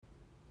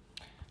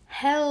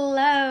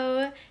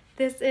Hello,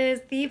 this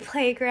is The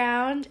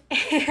Playground,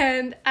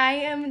 and I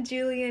am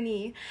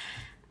Julianie.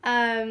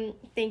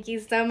 Thank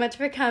you so much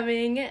for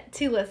coming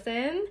to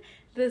listen.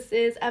 This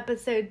is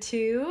episode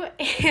 2,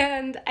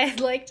 and I'd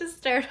like to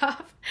start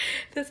off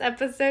this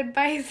episode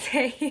by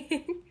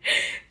saying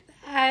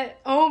that,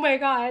 oh my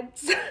god,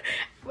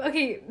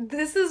 okay,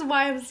 this is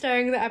why I'm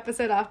starting the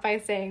episode off by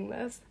saying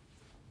this.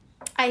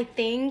 I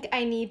think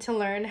I need to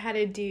learn how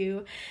to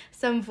do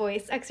some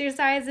voice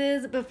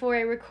exercises before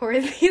I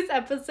record these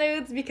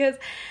episodes because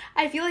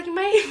I feel like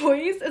my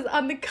voice is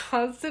on the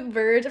constant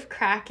verge of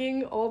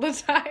cracking all the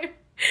time.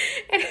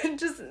 And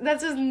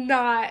that's just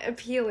not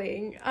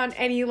appealing on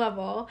any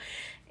level.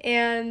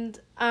 And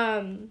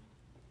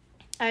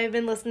I've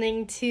been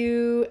listening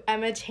to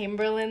Emma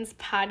Chamberlain's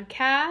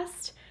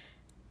podcast.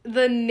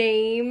 The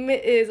name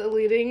is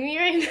eluding me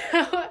right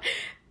now,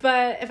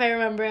 but if I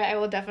remember it, I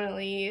will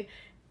definitely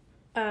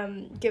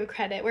give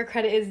credit where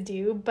credit is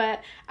due.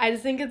 But I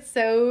just think it's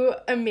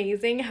so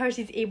amazing how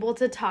she's able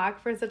to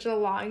talk for such a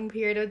long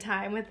period of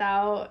time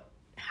without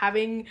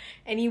having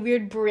any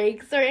weird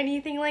breaks or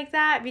anything like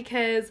that,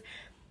 because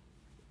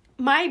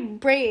my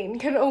brain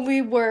can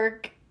only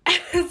work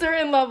at a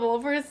certain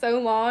level for so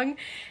long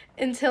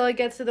until it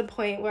gets to the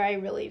point where I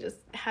really just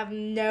have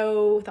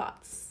no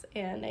thoughts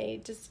and I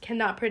just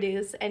cannot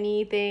produce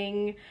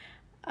anything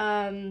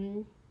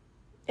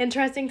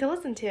interesting to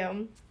listen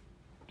to.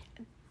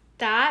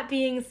 That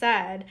being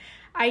said,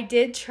 I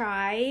did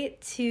try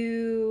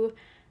to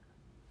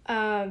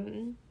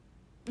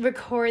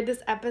record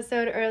this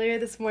episode earlier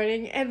this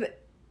morning, and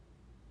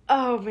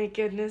oh my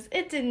goodness,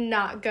 it did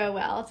not go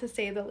well, to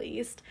say the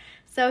least.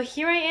 So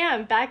here I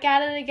am, back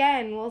at it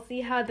again. We'll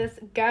see how this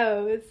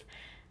goes.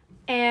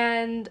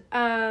 And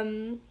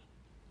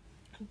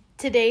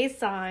today's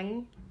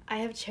song I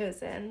have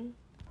chosen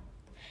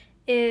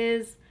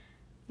is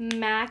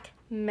Mac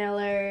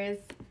Miller's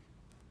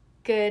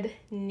Good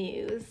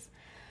News.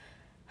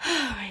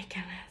 Oh my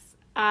goodness.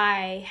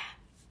 I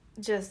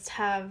just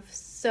have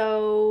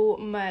so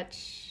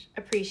much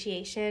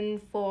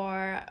appreciation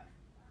for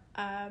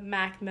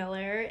Mac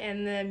Miller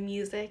and the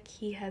music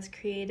he has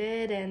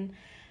created, and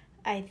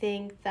I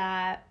think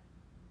that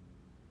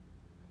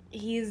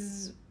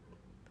he's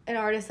an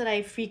artist that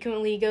I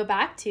frequently go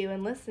back to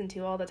and listen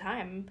to all the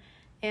time,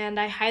 and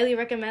I highly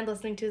recommend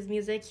listening to his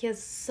music. He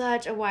has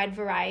such a wide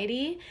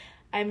variety.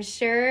 I'm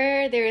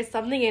sure there is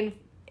something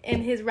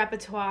in his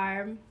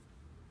repertoire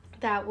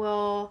that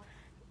will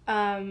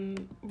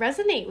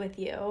resonate with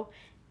you.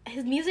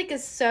 His music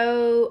is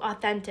so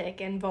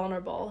authentic and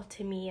vulnerable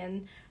to me,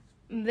 and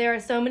there are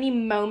so many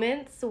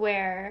moments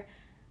where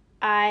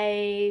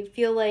I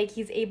feel like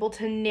he's able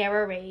to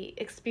narrate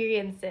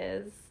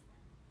experiences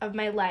of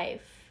my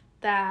life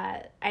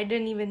that I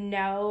didn't even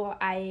know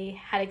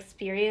I had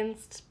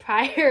experienced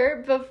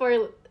prior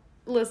before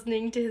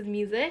listening to his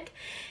music.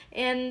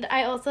 And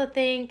I also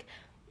think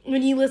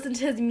when you listen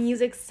to his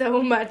music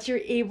so much, you're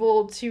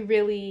able to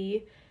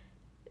really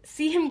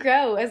see him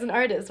grow as an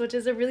artist, which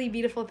is a really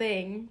beautiful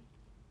thing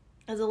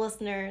as a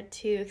listener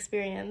to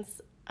experience.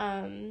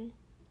 I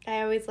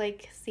always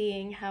like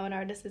seeing how an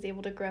artist is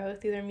able to grow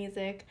through their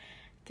music,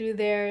 through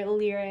their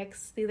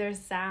lyrics, through their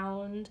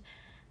sound.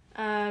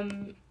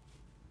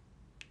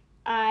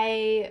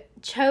 I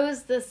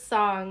chose this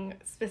song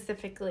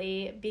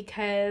specifically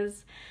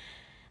because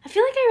I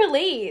feel like I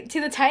relate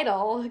to the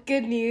title,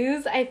 Good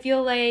News. I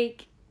feel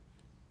like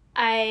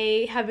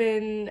I have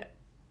been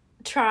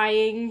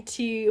trying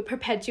to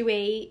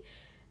perpetuate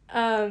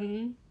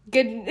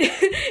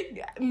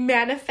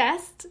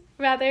manifest,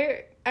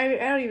 rather. I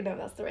don't even know if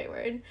that's the right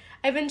word.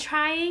 I've been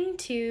trying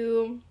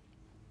to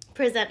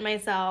present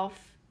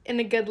myself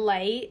in a good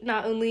light,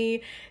 not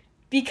only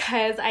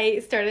because I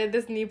started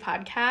this new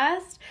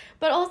podcast,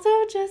 but also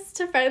just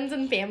to friends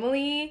and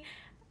family.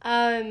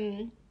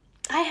 I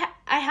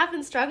have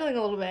been struggling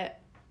a little bit.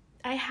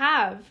 I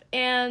have,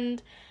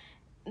 and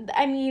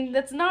I mean,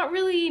 that's not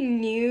really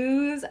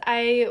news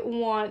I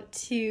want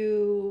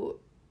to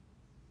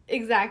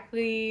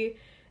exactly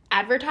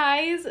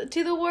advertise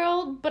to the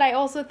world, but I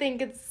also think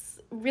it's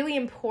really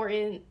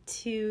important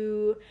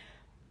to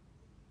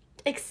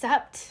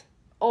accept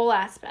all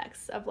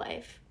aspects of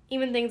life,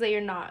 even things that you're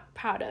not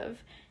proud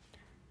of.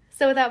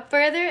 So without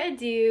further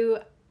ado,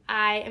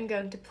 I am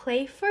going to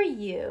play for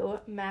you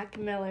Mac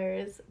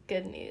Miller's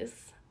Good News.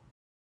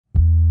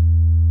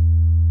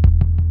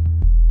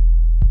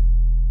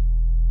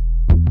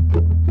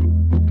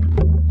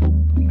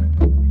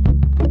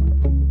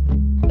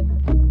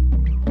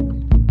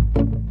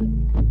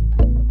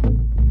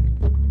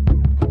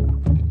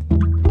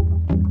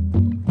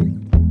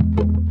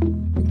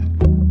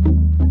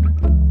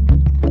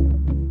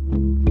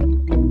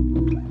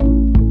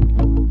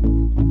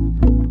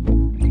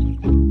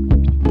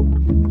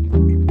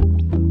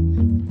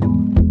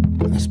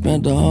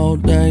 Spent the whole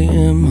day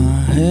in my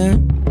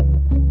head.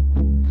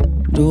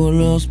 Do a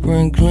little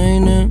spring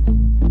cleaning.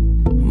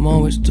 I'm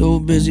always too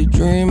busy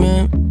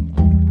dreaming.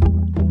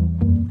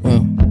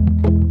 Well,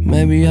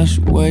 maybe I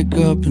should wake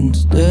up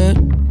instead.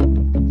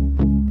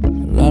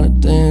 A lot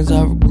of things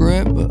I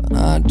regret, but but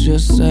I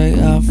just say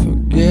I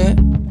forget.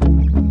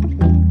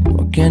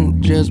 Why can't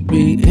it just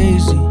be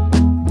easy?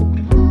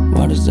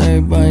 Why does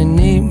everybody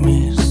need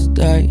me to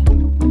stay?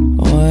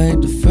 Oh, I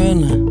hate the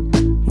feeling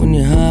when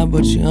you're high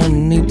but you're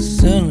underneath the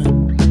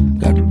ceiling.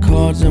 Got the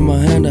cards in my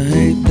hand, I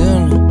hate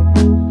dealing.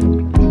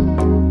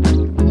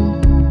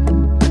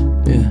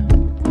 Yeah,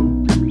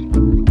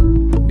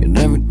 get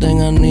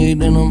everything I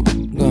need and I'm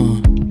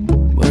gone,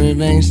 but it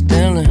ain't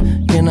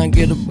stealing. Can I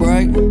get a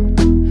break?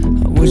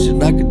 I wish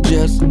that I could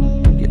just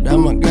get out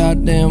my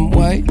goddamn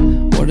way.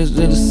 What is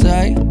there to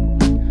say?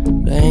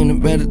 There ain't a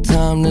better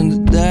time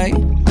than today.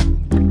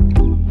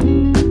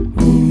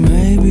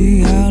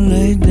 Maybe I'll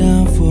lay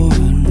down for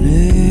a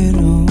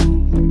little,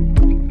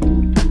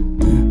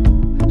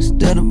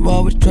 instead of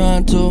always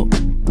trying to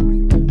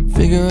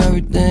figure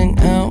everything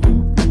out.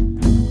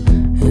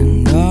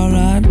 And all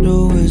I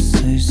do is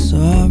say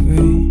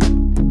sorry.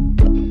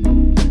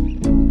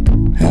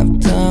 Half the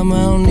time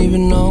I don't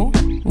even know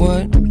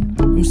what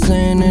I'm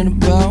saying it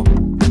about.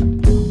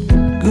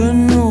 Good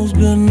news,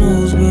 good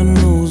news, good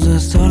news,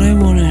 that's all they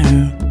wanna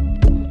hear.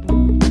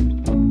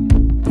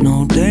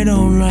 No, they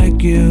don't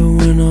like it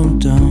when I'm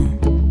down,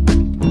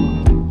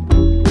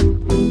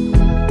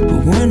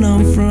 but when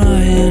I'm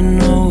flying,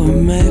 no,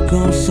 it make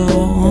them so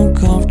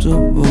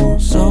uncomfortable,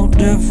 so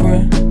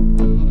different.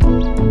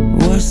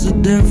 What's the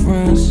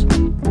difference?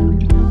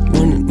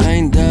 When it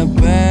ain't that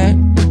bad,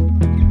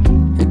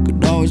 it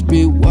could always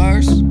be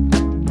worse.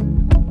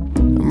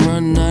 I'm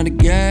running out of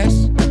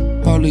gas,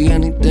 hardly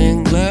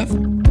anything left.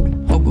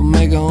 Hope I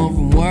make it home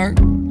from work.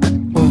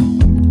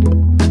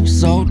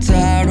 So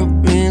tired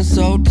of being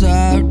so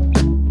tired.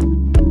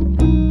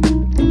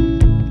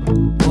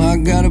 Well, I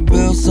gotta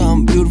build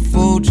something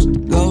beautiful just to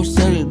go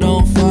set it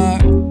on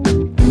fire.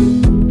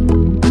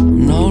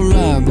 No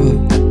lie, but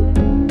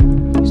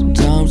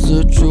sometimes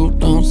the truth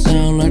don't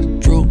sound like the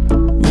truth.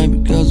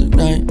 Maybe cause it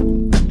ain't.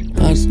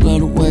 I just love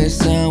the way it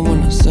sound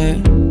when I say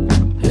it.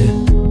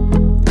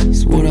 Yeah,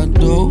 it's what I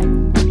do.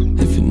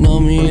 If you know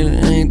me, it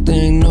ain't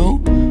anything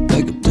new.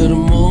 Wake up to the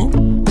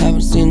moon.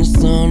 Haven't seen the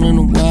sun in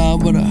a while,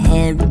 but I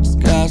heard that the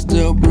sky's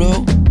still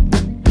blue.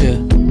 Yeah,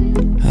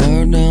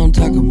 heard they don't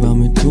talk about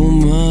me too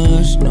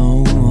much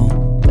no more.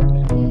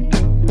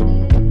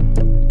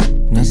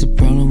 That's a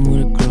problem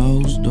with a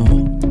closed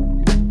door.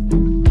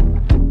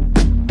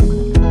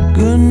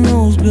 Good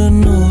news, good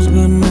news,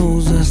 good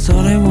news, that's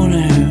all they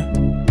wanna hear.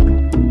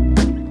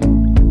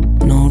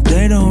 No,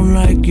 they don't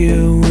like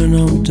it when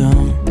I'm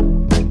down,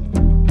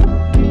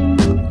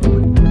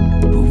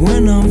 but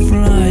when I'm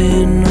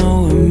flying,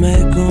 no, it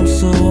make them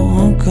so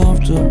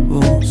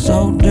uncomfortable,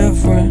 so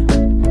different.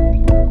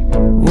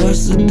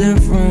 What's the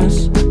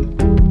difference?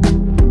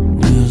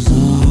 There's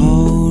a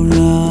whole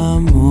lot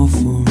more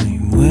for me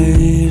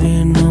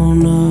waiting on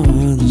the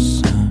other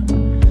side.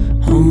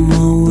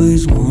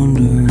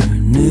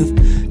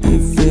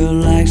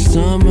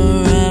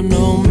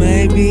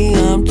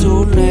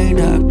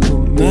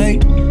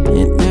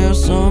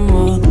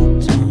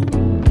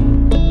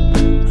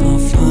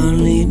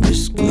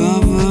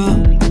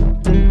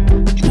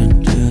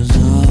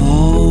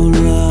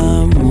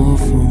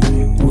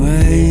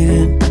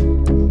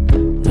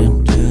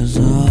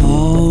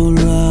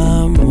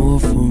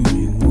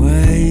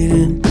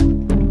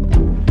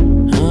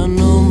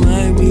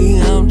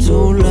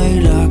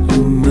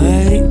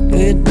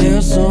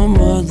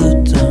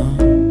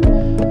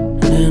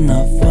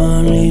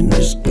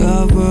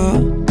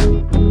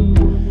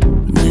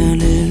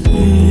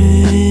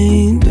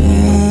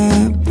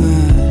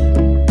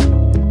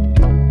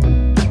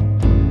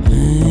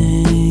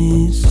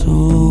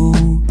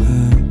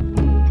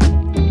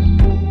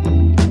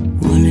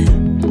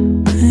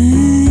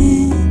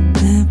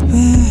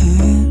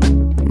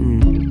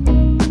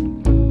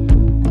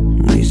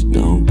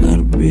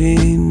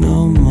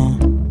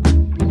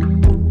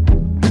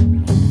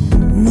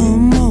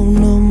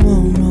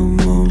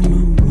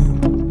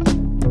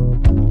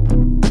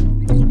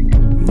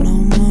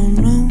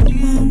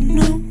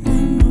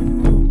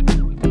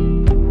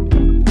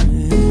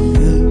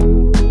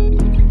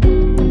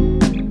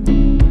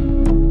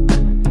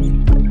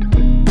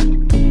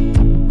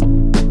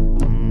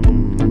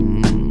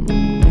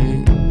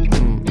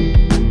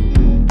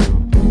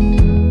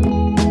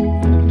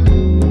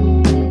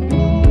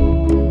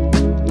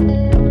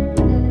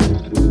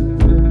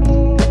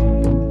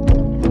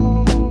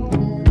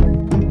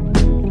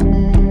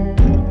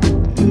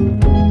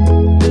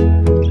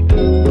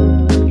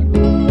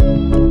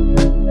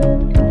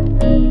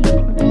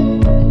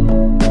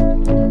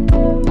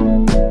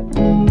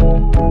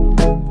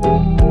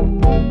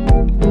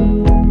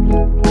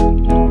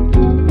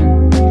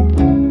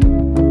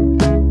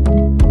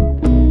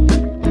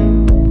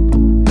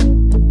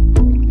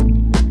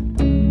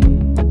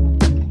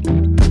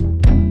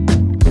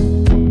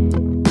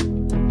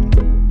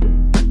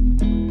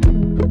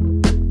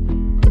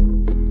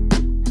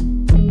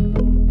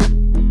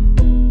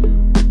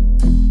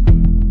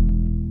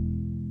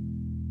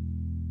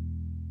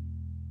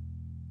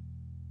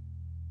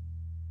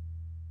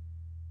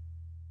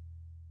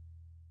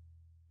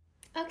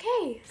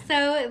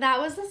 that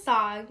was the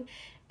song.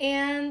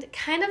 And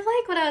kind of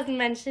like what I was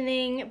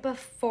mentioning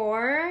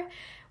before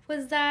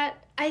was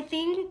that I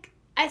think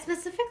I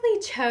specifically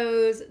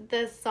chose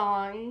this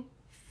song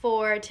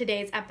for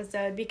today's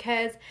episode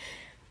because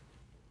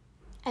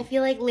I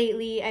feel like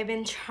lately I've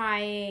been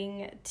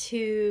trying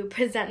to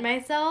present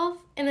myself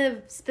in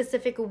a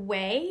specific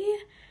way.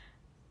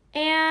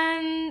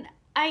 And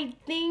I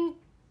think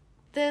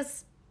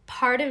this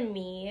part of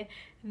me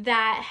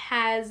that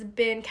has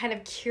been kind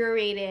of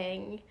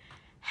curating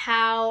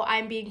how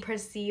I'm being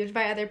perceived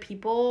by other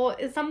people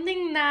is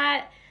something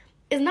that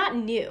is not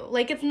new.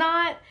 Like, it's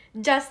not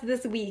just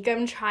this week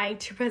I'm trying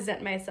to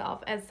present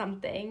myself as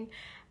something.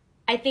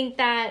 I think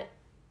that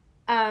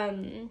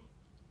a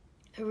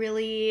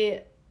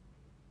really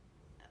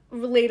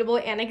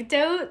relatable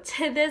anecdote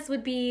to this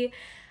would be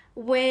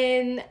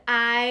when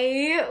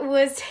I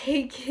was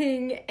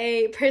taking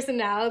a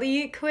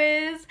personality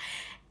quiz,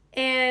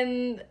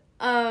 and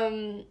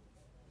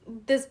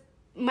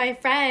my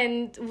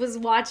friend was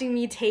watching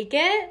me take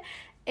it,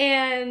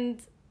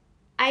 and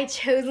I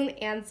chose an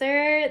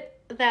answer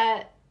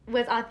that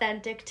was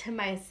authentic to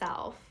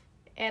myself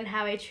and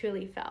how I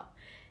truly felt.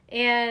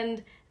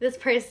 And this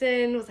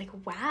person was like,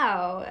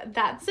 wow,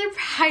 that's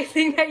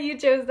surprising that you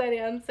chose that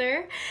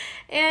answer.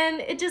 And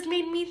it just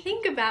made me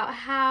think about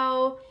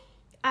how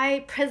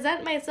I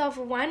present myself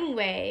one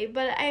way,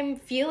 but I'm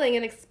feeling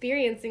and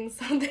experiencing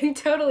something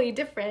totally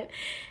different.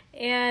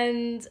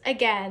 And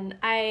again,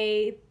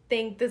 I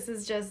think this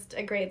is just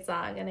a great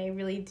song, and I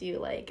really do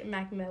like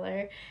Mac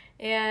Miller.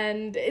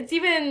 And it's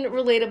even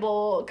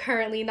relatable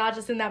currently, not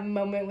just in that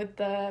moment with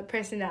the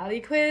personality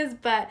quiz,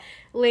 but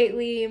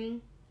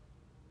lately,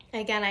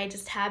 again, I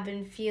just have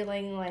been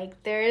feeling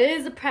like there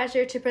is a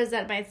pressure to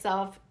present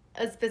myself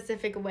a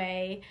specific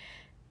way.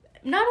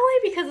 Not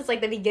only because it's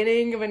like the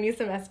beginning of a new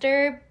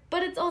semester,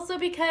 but it's also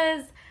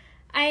because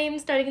I'm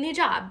starting a new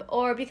job,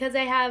 or because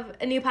I have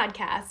a new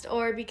podcast,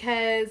 or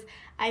because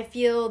I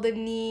feel the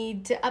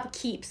need to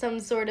upkeep some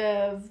sort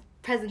of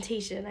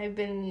presentation. I've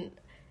been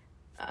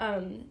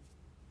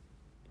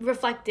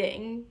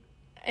reflecting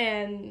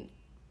and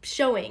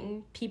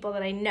showing people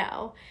that I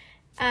know.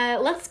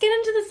 Let's get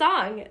into the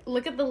song.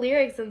 Look at the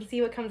lyrics and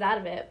see what comes out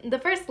of it. The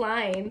first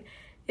line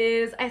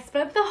is, I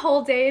spent the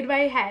whole day in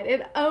my head,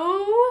 and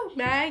oh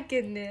my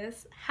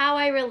goodness, how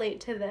I relate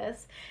to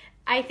this.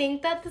 I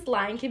think that this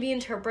line can be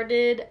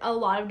interpreted a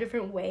lot of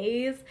different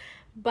ways,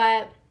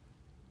 but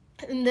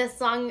in this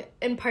song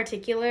in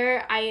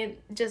particular, I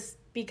just,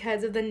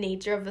 because of the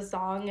nature of the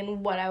song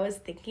and what I was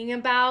thinking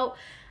about,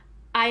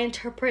 I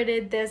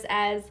interpreted this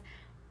as,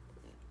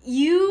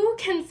 you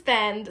can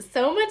spend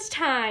so much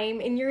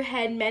time in your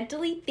head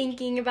mentally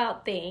thinking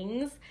about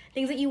things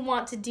that you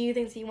want to do,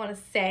 things that you want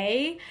to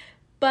say,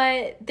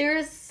 but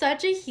there's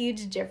such a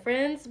huge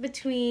difference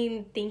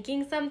between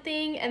thinking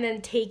something and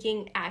then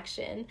taking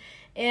action.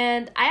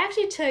 And I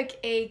actually took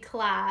a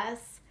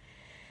class,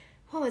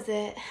 what was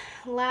it,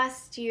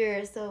 last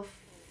year, so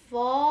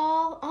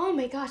fall, oh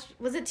my gosh,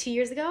 was it 2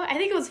 years ago? I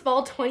think it was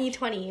fall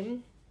 2020,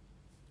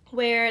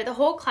 where the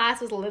whole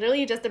class was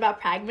literally just about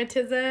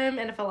pragmatism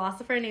and a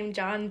philosopher named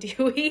John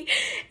Dewey.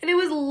 And it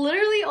was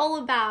literally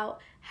all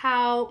about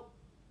how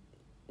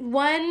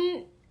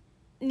one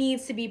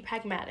needs to be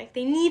pragmatic.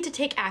 They need to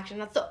take action.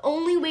 That's the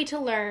only way to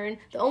learn,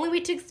 the only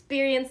way to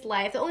experience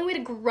life, the only way to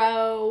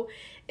grow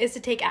is to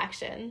take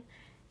action.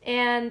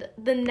 And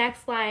the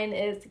next line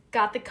is,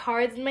 got the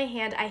cards in my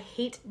hand, I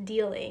hate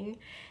dealing.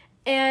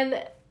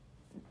 And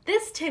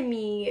this to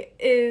me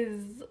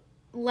is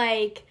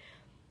like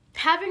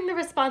having the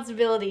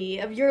responsibility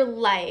of your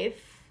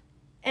life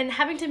and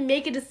having to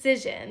make a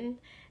decision.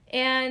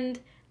 And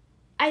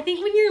I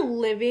think when you're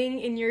living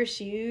in your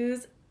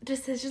shoes,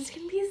 decisions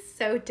can be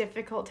so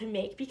difficult to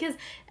make because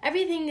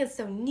everything is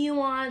so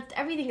nuanced,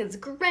 everything is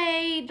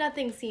gray,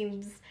 nothing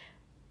seems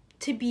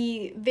to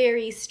be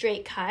very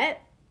straight cut.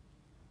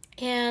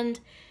 And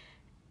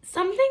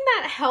something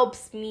that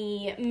helps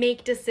me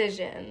make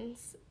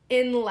decisions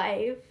in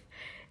life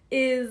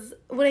is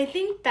when I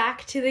think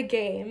back to the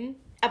game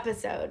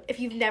Episode. If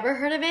you've never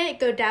heard of it,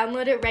 go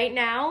download it right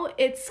now.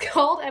 It's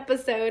called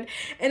Episode,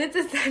 and it's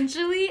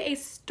essentially a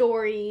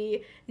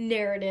story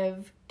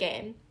narrative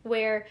game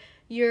where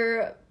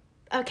you're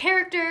a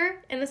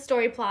character in a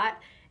story plot,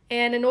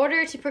 and in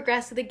order to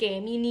progress through the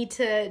game, you need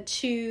to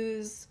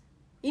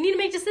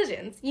make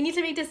decisions. You need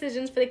to make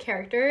decisions for the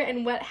character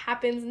and what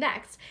happens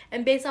next.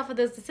 And based off of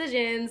those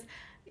decisions,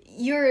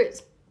 your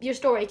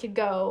story could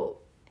go,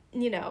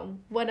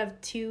 one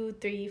of 2,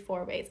 3,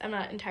 4 ways. I'm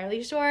not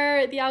entirely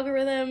sure the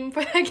algorithm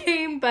for that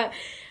game, but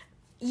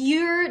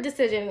your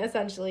decision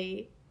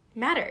essentially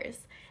matters.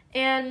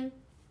 And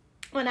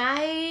when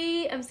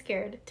I am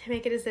scared to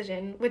make a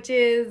decision, which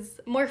is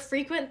more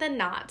frequent than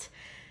not,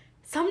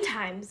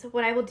 sometimes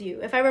what I will do,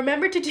 if I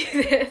remember to do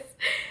this,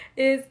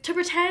 is to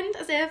pretend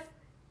as if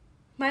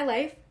my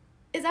life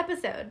is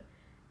Episode.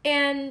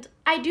 And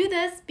I do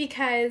this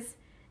because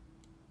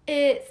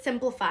it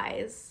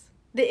simplifies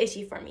the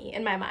issue for me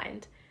in my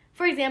mind.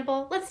 For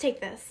example, let's take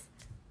this.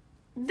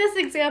 This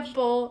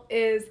example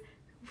is,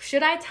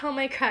 should I tell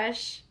my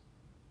crush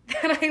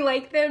and I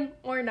like them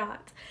or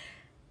not.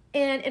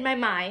 And in my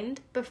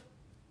mind,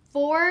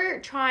 before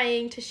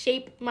trying to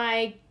shape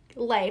my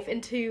life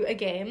into a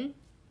game,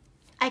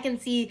 I can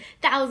see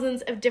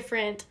thousands of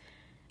different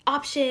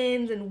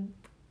options and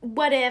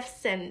what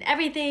ifs, and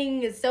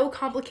everything is so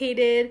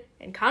complicated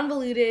and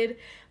convoluted.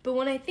 But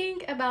when I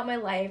think about my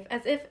life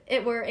as if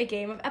it were a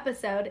game of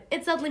episode,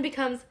 it suddenly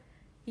becomes,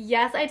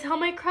 yes, I tell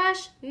my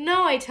crush,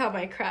 no, I tell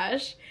my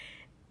crush.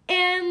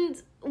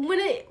 And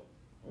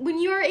when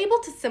you are able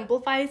to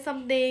simplify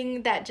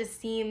something that just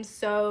seems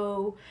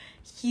so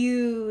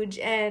huge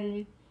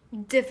and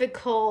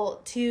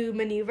difficult to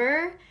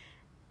maneuver,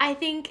 I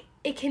think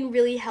it can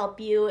really help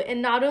you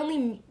in not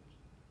only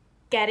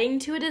getting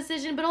to a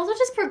decision, but also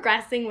just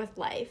progressing with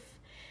life.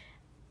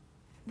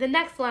 The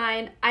next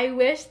line, I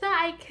wish that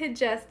I could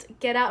just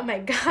get out my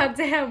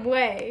goddamn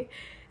way.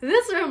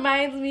 This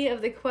reminds me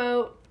of the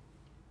quote,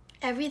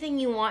 everything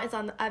you want is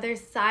on the other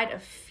side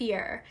of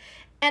fear.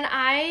 And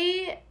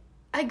I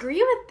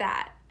agree with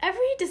that.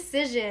 Every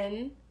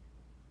decision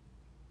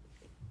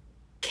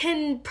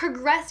can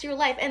progress your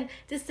life, and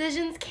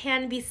decisions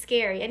can be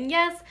scary. And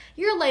yes,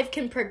 your life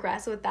can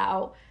progress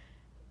without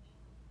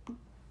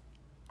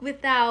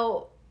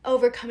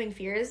overcoming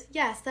fears.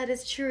 Yes, that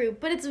is true.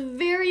 But it's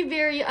very,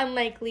 very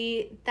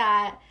unlikely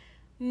that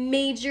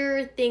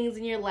major things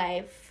in your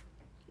life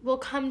will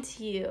come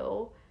to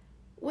you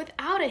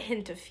without a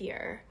hint of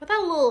fear, without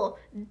a little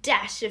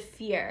dash of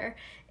fear.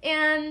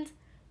 And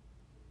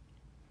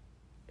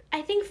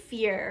I think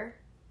fear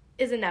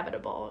is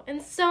inevitable in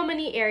so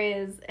many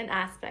areas and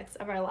aspects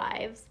of our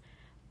lives.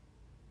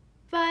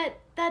 But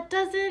that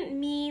doesn't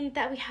mean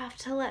that we have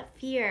to let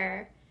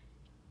fear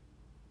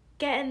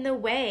get in the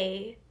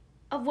way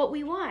of what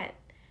we want.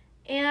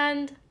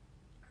 And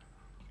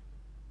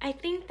I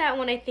think that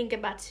when I think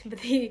about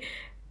the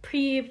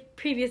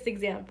previous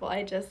example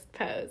I just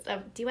posed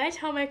of, do I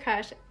tell my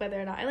crush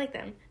whether or not I like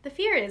them? The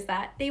fear is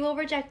that they will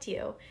reject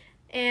you.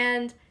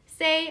 And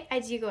say I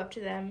do go up to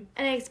them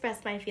and I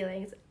express my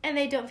feelings and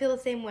they don't feel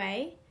the same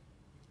way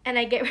and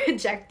I get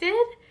rejected,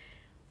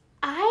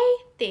 I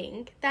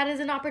think that is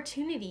an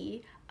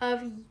opportunity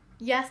of,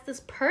 yes,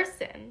 this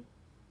person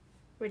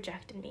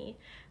rejected me,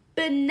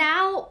 but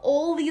now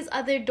all these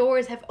other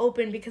doors have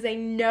opened because I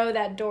know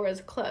that door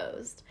is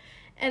closed.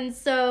 And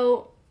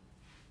so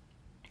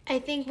I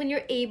think when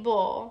you're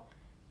able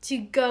to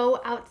go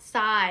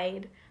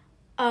outside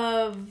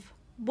of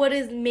what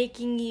is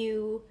making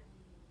you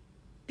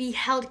be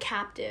held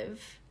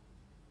captive,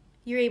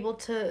 you're able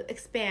to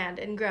expand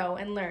and grow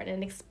and learn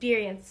and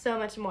experience so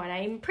much more. And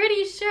I'm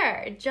pretty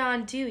sure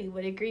John Dewey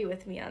would agree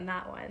with me on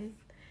that one.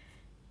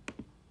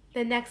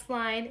 The next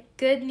line,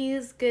 good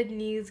news, good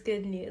news,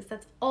 good news.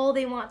 That's all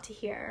they want to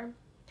hear.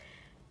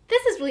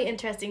 This is really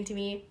interesting to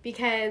me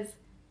because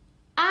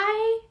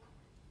I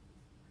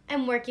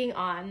am working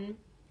on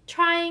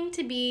trying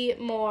to be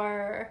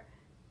more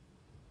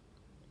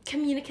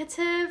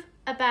communicative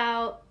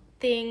about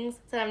things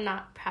that I'm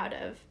not proud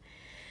of.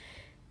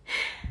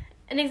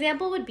 An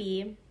example would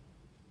be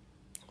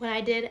when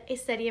I did a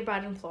study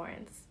abroad in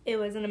Florence. It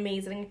was an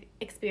amazing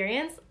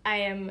experience. I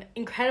am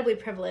incredibly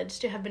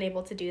privileged to have been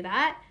able to do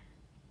that,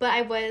 but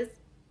I was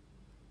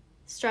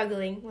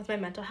struggling with my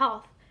mental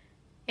health.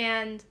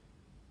 And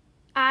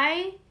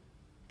I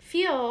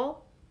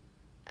feel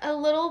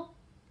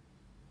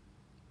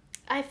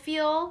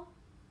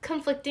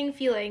conflicting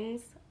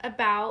feelings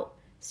about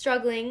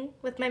struggling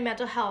with my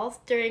mental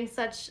health during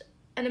such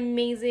an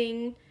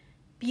amazing,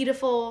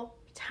 beautiful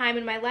time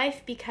in my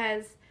life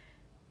because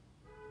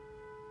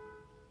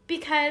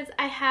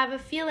I have a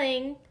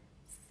feeling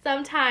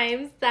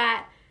sometimes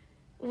that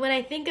when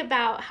I think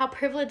about how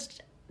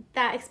privileged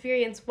that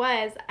experience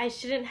was, I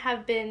shouldn't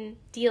have been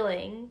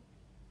dealing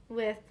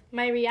with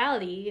my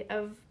reality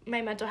of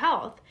my mental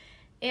health.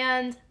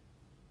 And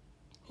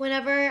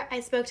whenever I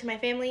spoke to my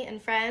family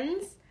and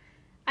friends,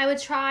 I would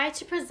try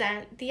to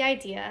present the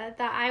idea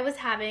that I was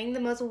having the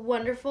most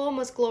wonderful,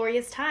 most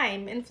glorious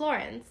time in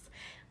Florence,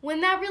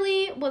 when that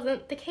really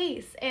wasn't the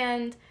case.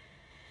 And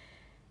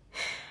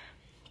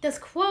this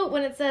quote,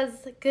 when it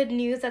says, good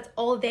news, that's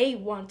all they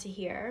want to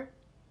hear,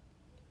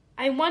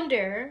 I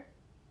wonder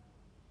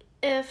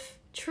if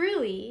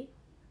truly,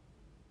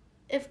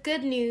 if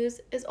good news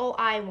is all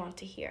I want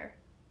to hear,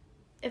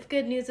 if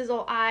good news is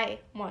all I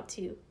want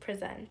to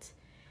present.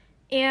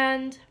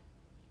 And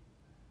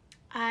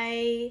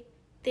I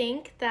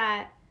think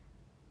that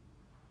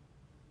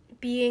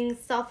being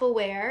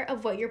self-aware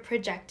of what you're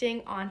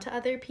projecting onto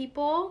other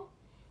people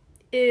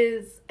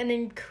is an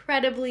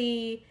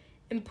incredibly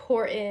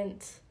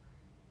important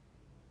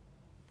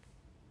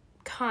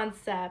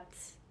concept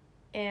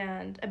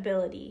and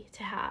ability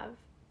to have.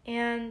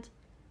 And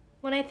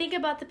when I think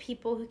about the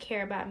people who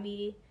care about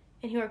me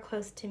and who are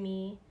close to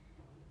me,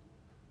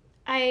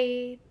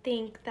 I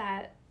think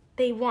that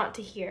they want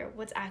to hear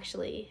what's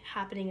actually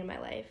happening in my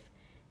life.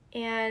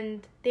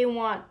 And they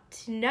want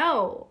to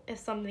know if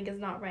something is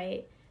not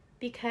right,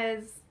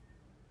 because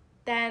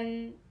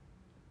then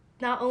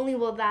not only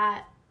will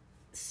that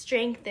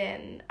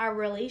strengthen our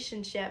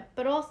relationship,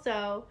 but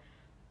also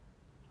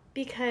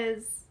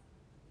because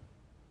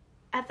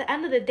at the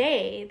end of the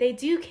day, they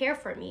do care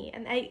for me,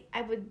 and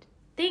I would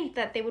think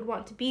that they would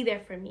want to be there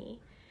for me.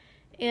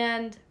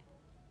 And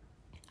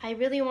I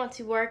really want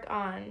to work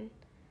on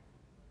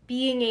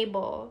being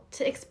able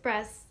to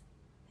express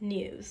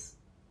news,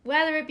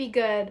 whether it be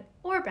good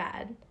or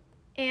bad.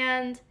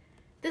 And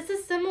this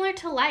is similar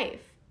to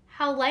life,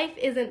 how life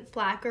isn't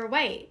black or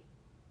white.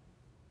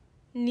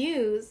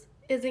 News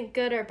isn't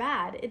good or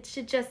bad. It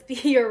should just be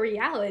your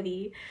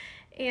reality.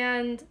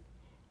 And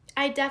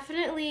I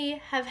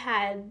definitely have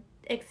had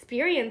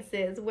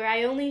experiences where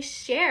I only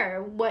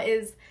share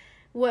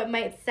what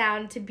might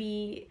sound to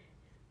be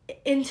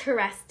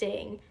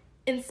interesting,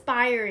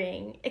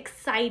 inspiring,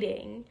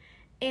 exciting,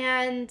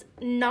 and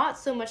not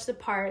so much the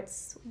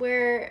parts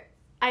where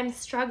I'm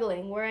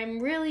struggling, where I'm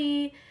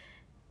really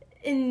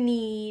in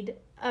need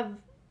of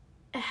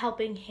a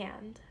helping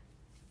hand.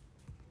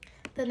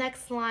 The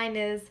next line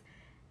is,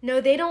 no,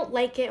 they don't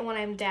like it when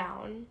I'm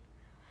down.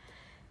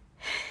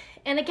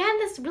 And again,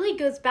 this really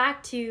goes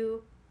back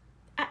to,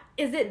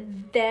 is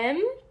it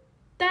them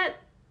that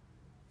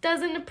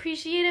doesn't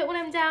appreciate it when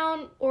I'm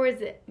down, or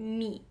is it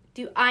me?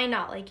 Do I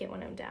not like it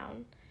when I'm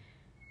down?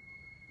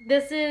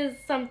 This is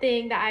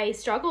something that I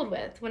struggled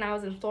with when I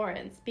was in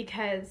Florence,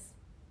 because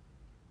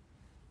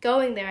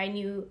going there I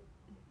knew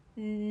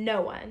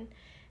no one,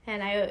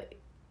 and I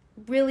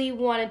really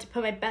wanted to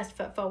put my best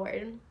foot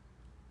forward.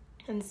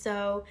 And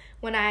so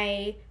when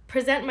I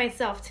present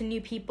myself to new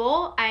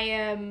people,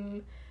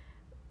 I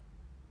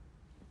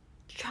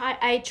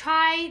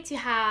try to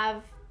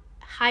have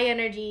high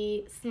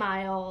energy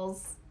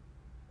smiles,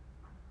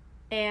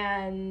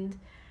 and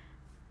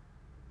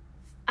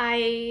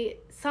I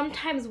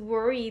sometimes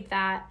worry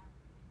that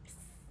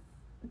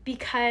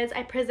because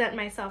I present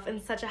myself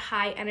in such a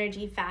high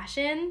energy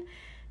fashion,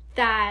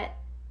 that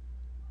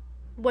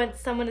when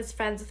someone is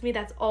friends with me,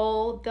 that's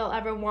all they'll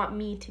ever want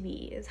me to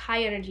be, is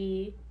high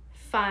energy,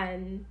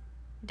 fun,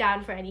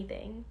 down for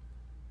anything.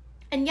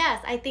 And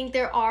yes, I think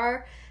there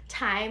are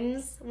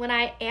times when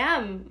I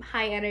am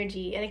high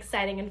energy and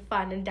exciting and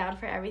fun and down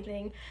for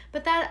everything,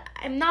 but that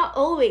I'm not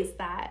always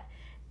that.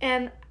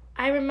 And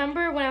I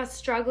remember when I was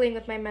struggling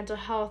with my mental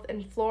health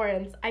in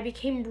Florence, I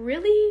became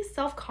really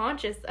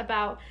self-conscious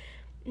about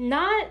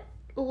not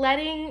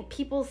letting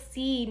people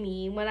see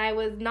me when I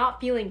was not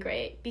feeling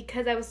great,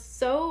 because I was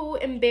so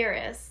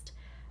embarrassed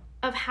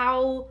of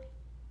how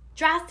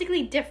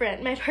drastically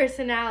different my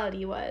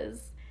personality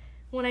was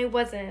when I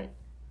wasn't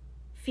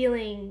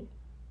feeling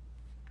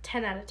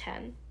 10 out of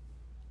 10.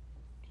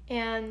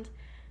 And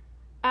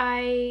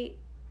I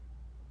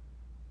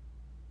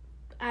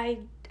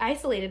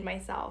isolated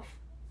myself,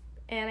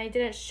 and I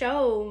didn't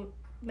show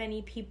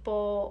many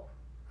people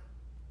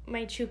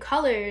my true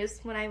colors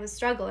when I was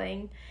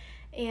struggling.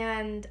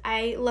 And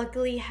I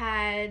luckily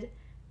had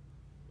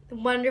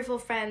wonderful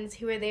friends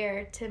who were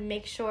there to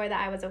make sure that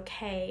I was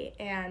okay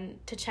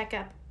and to check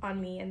up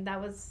on me, and that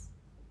was,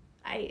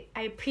 I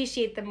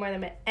appreciate them more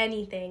than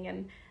anything,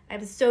 and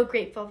I'm so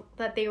grateful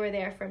that they were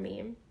there for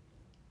me.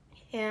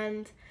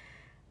 And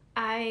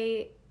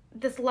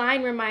this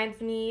line reminds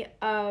me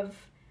of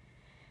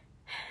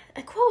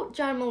a quote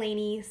John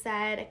Mulaney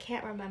said. I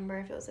can't remember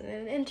if it was in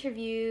an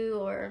interview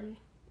or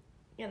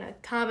in a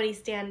comedy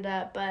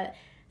stand-up, but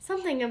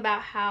something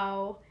about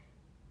how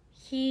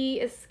he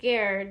is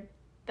scared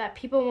that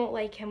people won't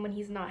like him when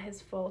he's not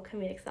his full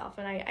comedic self.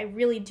 And I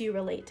really do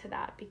relate to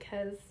that,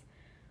 because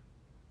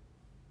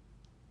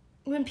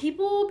when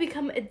people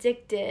become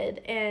addicted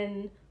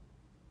and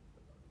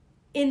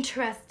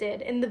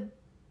interested in the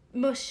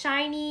most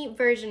shiny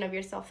version of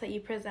yourself that you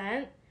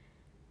present,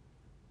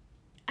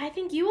 I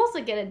think you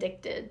also get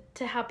addicted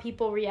to how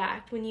people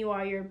react when you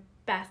are your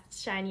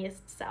best,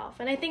 shiniest self.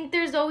 And I think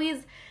there's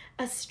always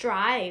a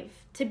strive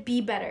to be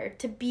better,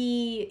 to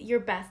be your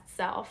best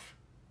self.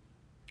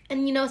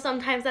 And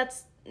sometimes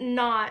that's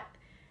not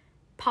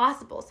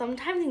possible.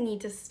 Sometimes you need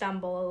to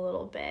stumble a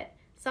little bit.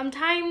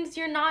 Sometimes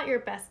you're not your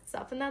best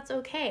self, and that's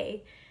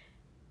okay.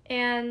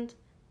 And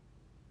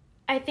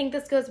I think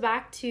this goes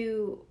back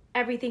to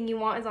everything you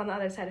want is on the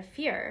other side of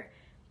fear.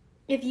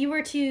 If you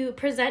were to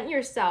present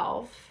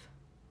yourself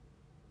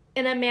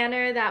in a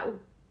manner that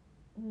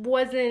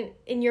wasn't,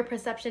 in your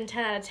perception,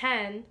 10 out of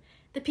 10,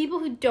 the people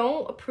who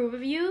don't approve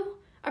of you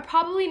are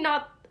probably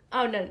not,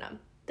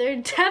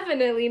 they're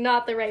definitely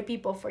not the right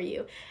people for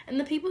you. And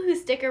the people who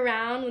stick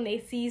around when they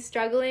see you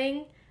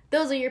struggling,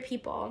 those are your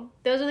people.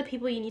 Those are the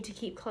people you need to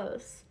keep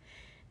close.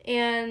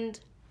 And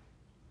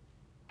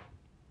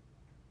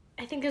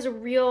I think there's a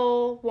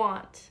real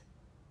want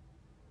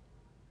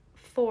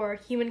for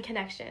human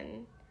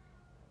connection,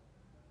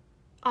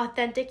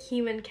 authentic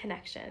human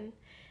connection.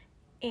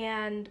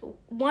 And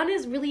one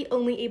is really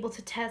only able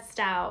to test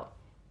out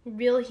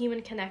real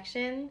human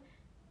connection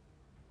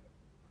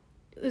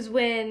is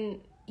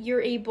when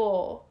you're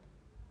able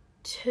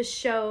to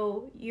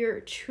show your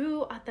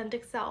true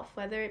authentic self,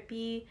 whether it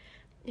be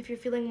if you're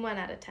feeling 1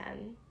 out of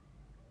 10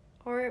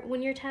 or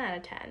when you're 10 out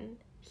of 10.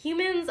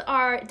 Humans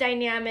are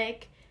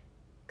dynamic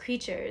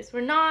creatures. We're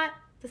not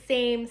the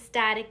same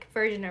static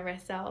version of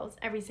ourselves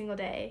every single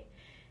day.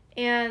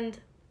 And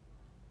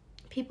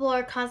people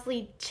are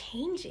constantly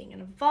changing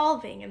and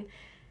evolving, and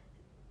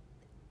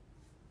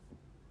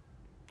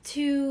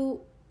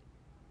to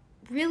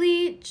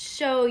really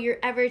show your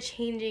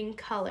ever-changing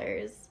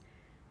colors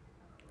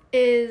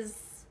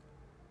is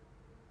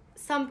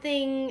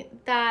something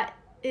that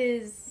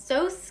is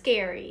so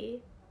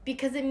scary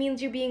because it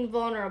means you're being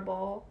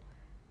vulnerable.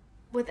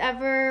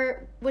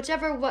 Whichever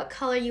what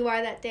color you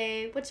are that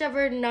day,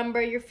 whichever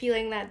number you're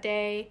feeling that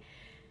day,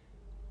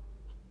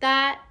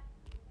 that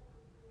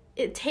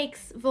it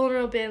takes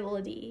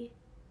vulnerability.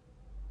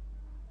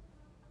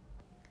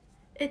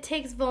 It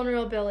takes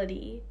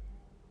vulnerability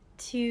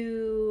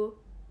to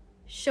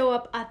show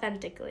up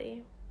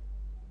authentically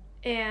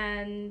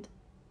and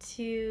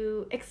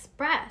to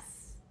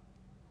express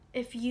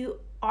if you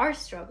are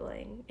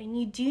struggling and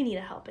you do need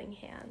a helping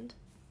hand.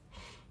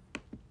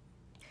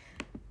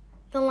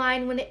 The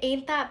line, "When it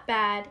ain't that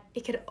bad,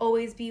 it could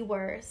always be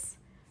worse,"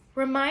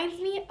 reminds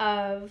me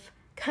of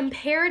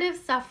comparative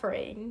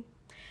suffering.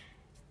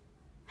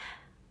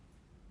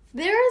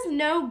 There is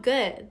no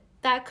good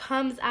that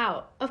comes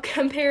out of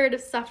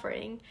comparative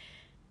suffering.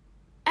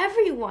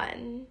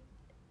 Everyone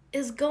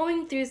is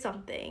going through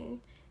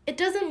something. It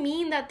doesn't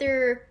mean that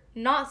they're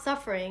not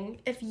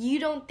suffering if you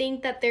don't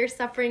think that their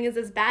suffering is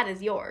as bad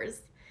as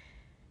yours.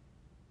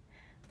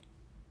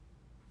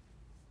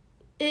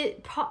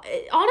 It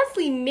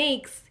honestly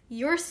makes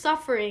your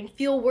suffering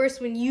feel worse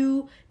when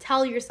you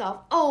tell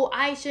yourself, oh,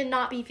 I should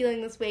not be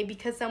feeling this way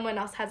because someone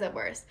else has it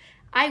worse.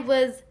 I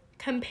was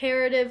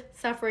comparative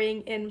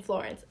suffering in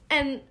Florence,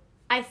 and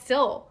I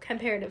still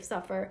comparative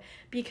suffer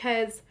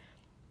because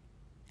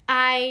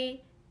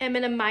I am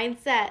in a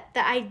mindset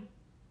that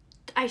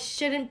I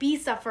shouldn't be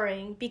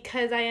suffering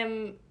because I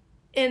am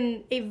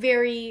in a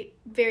very,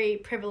 very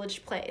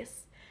privileged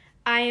place.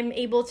 I am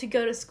able to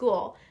go to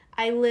school.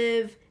 I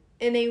live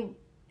in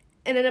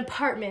an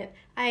apartment.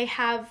 I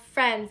have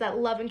friends that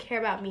love and care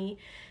about me.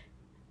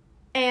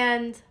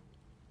 And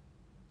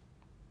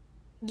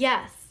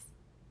yes,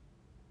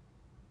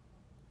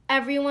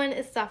 everyone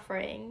is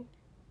suffering.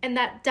 And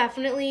that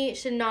definitely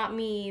should not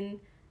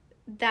mean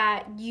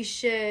that you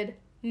should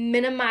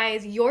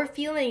minimize your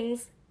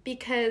feelings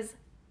because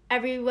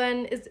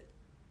everyone is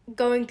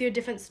going through a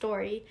different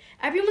story.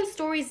 Everyone's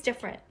story is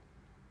different.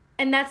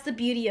 And that's the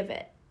beauty of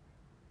it.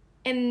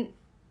 And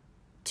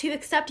to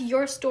accept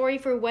your story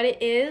for what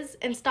it is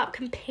and stop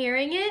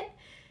comparing it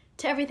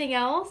to everything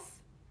else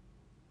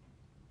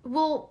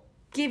will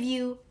give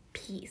you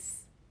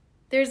peace.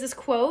 There's this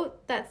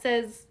quote that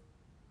says,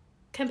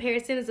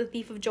 "Comparison is a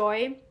thief of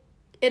joy.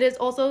 It is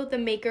also the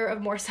maker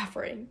of more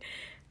suffering."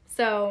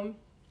 So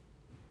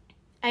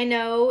I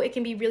know it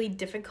can be really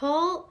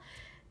difficult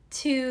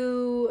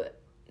to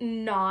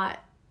not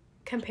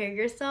compare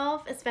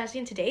yourself, especially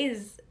in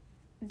today's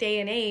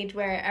day and age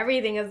where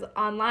everything is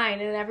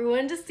online and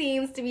everyone just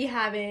seems to be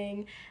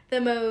having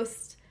the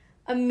most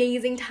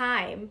amazing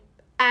time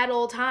at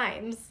all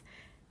times.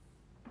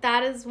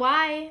 That is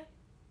why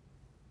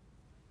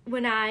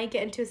when I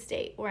get into a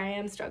state where I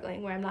am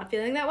struggling, where I'm not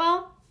feeling that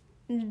well,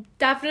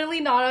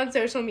 definitely not on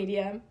social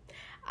media.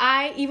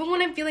 Even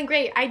when I'm feeling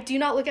great, I do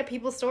not look at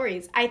people's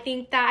stories. I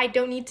think that I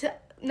don't need to,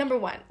 number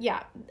one,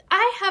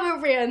 I have a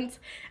rant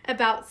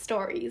about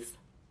stories.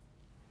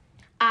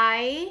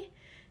 I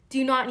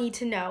do not need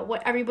to know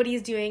what everybody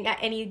is doing at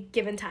any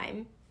given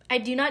time. I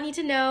do not need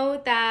to know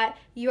that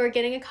you are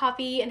getting a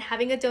coffee and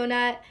having a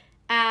donut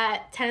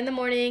at 10 in the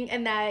morning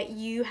and that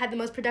you had the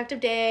most productive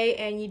day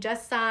and you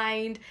just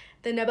signed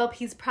the Nobel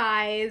Peace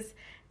Prize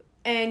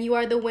and you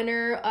are the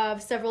winner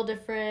of several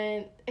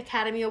different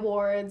Academy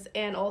Awards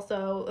and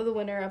also the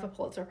winner of a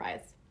Pulitzer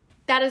Prize.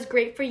 That is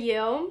great for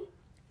you.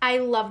 I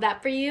love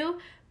that for you.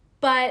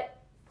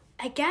 But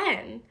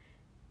again,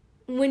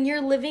 when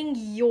you're living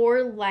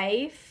your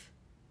life,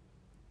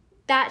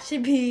 that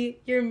should be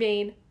your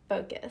main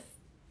focus.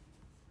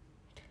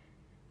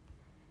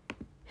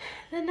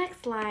 The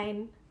next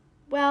line,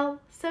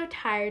 "Well, so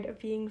tired of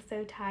being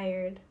so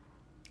tired."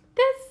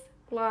 This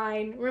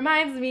line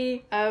reminds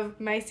me of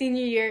my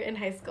senior year in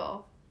high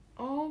school.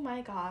 Oh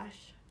my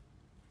gosh.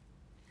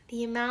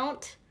 The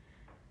amount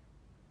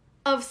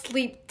of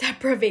sleep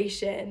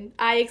deprivation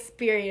I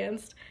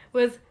experienced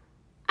was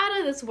out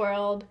of this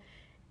world.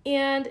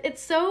 And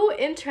it's so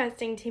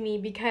interesting to me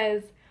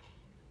because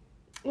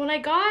when I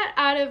got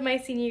out of my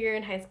senior year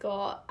in high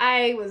school,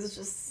 I was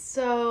just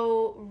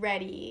so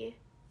ready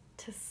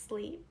to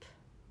sleep.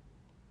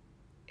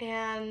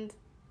 And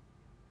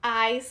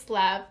I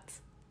slept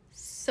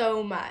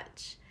so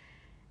much.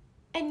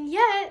 And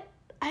yet,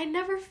 I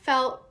never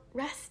felt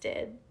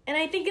rested. And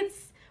I think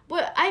it's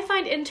what I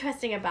find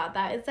interesting about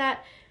that is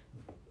that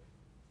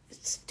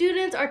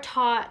students are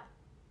taught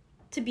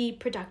to be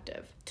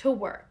productive, to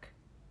work,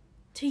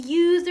 to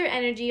use their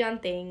energy on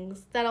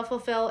things that'll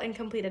fulfill and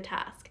complete a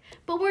task.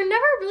 But we're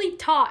never really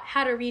taught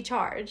how to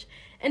recharge.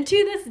 And to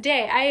this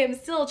day, I am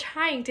still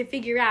trying to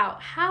figure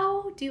out,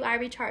 how do I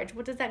recharge?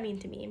 What does that mean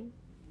to me?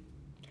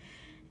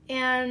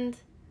 And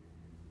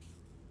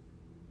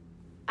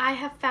I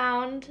have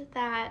found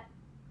that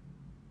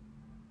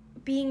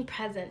being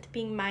present,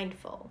 being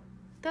mindful.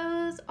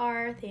 Those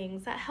are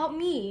things that help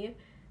me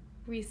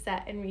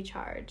reset and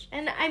recharge.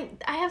 And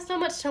I have so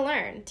much to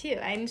learn too.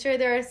 I'm sure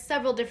there are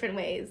several different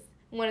ways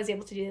one is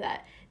able to do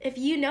that. If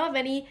you know of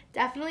any,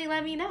 definitely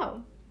let me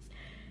know.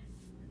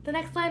 The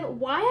next line,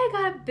 why I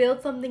gotta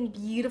build something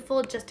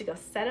beautiful just to go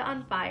set it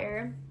on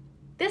fire.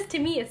 This to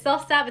me is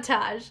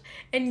self-sabotage.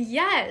 And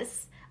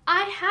yes,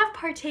 I have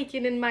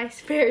partaken in my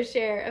fair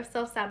share of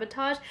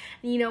self-sabotage.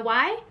 And you know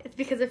why? It's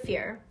because of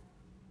fear.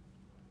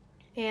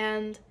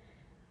 And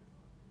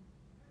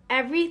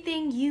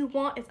everything you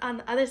want is on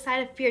the other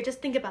side of fear.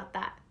 Just think about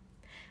that.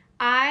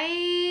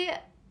 I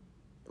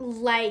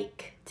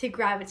like to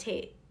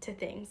gravitate to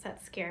things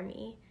that scare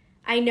me.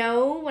 I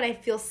know when I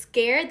feel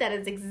scared, that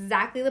is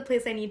exactly the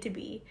place I need to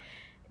be.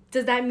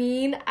 Does that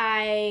mean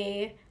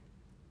I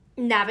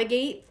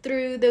navigate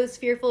through those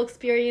fearful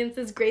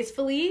experiences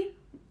gracefully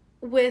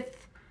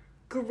with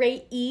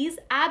great ease?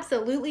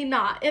 Absolutely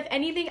not. If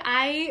anything,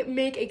 I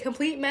make a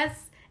complete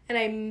mess and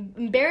I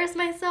embarrass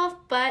myself,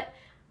 but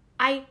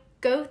I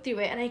go through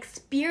it and I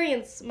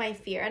experience my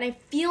fear and I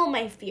feel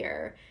my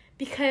fear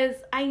because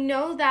I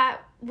know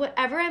that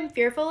whatever I'm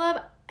fearful of,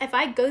 if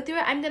I go through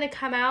it, I'm going to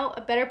come out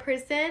a better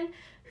person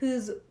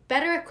who's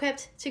better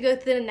equipped to go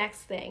through the next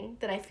thing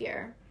that I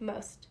fear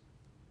most.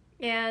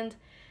 And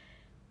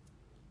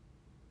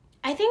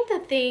I think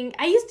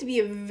I used to be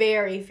a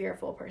very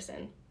fearful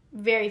person.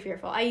 Very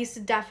fearful. I used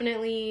to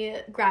definitely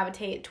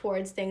gravitate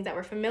towards things that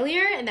were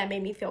familiar and that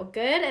made me feel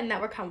good and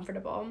that were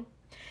comfortable.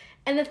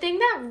 And the thing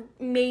that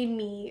made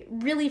me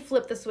really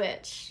flip the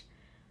switch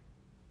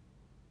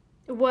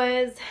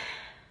was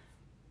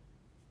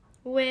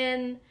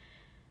when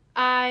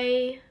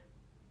I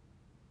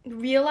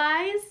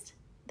realized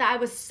that I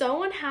was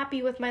so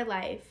unhappy with my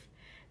life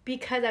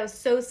because I was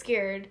so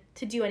scared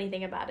to do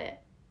anything about it.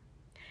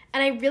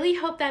 And I really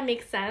hope that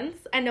makes sense.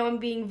 I know I'm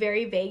being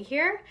very vague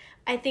here.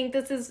 I think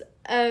this is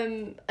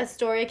a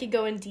story I could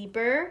go in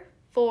deeper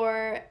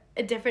for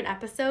a different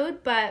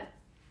episode, but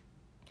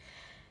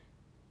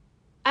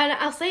and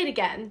I'll say it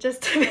again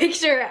just to make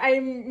sure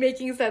I'm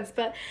making sense.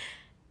 But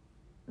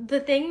the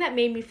thing that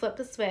made me flip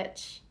the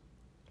switch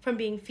from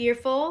being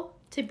fearful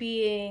to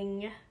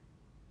being,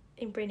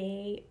 in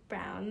Brene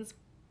Brown's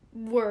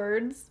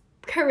words,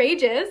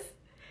 courageous,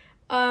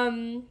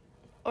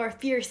 or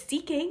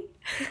fear-seeking.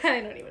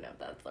 I don't even know if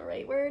that's the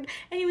right word.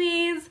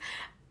 Anyways,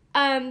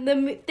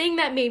 the thing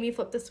that made me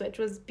flip the switch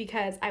was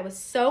because I was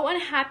so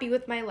unhappy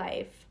with my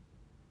life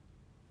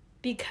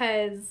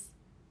because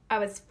I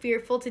was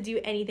fearful to do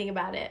anything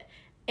about it.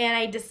 And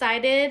I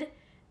decided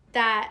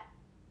that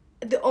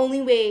the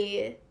only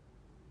way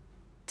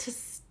to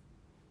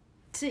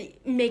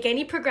make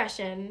any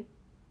progression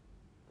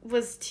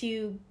was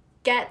to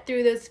get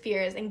through those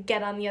fears and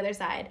get on the other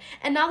side.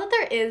 And not that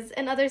there is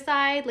an other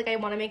side, like I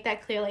want to make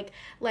that clear, like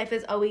life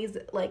is always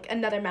like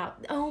another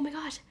mountain. Oh my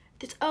gosh,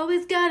 there's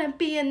always gonna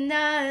be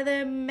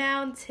another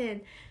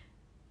mountain.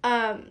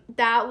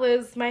 That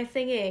was my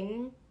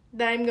singing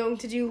that I'm going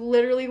to do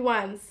literally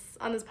once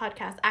on this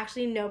podcast.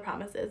 Actually, no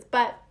promises.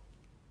 But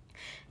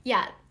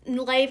yeah,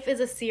 life is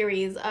a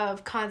series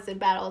of constant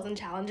battles and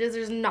challenges.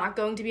 There's not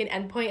going to be an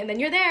end point and then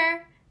you're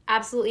there.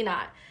 Absolutely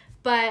not.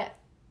 But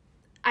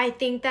I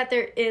think that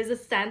there is a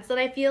sense that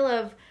I feel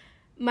of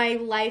my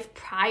life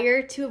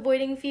prior to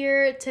avoiding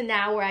fear to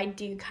now where I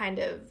do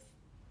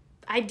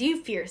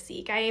fear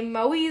seek. I am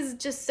always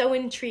just so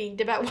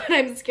intrigued about what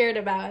I'm scared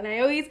about, and I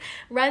always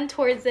run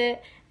towards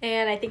it.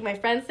 And I think my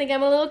friends think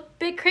I'm a little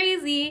bit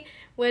crazy,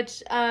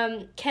 which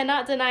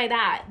cannot deny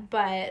that.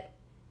 But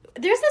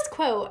there's this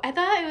quote. I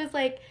thought it was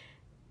like,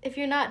 if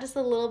you're not just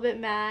a little bit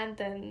mad,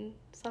 then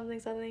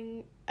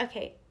something.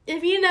 Okay,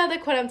 if you know the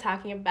quote I'm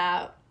talking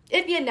about,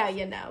 if you know,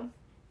 you know.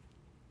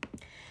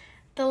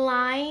 The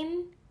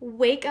line,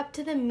 wake up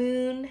to the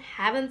moon,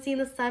 haven't seen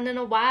the sun in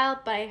a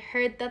while, but I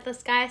heard that the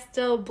sky's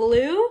still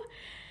blue.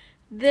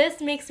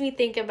 This makes me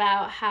think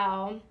about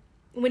how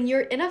when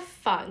you're in a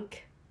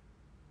funk,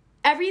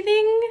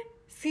 everything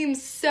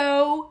seems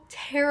so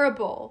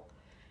terrible.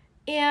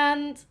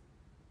 And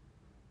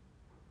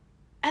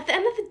at the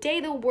end of the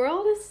day, the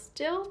world is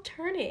still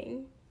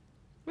turning.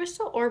 We're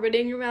still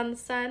orbiting around the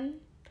sun.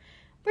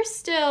 We're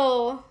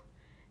still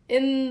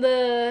in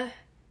the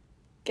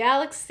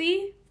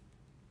galaxy.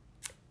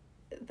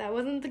 That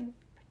wasn't the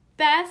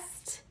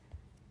best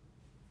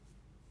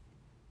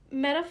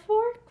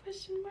metaphor? ?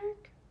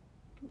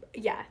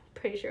 Yeah,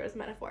 pretty sure it was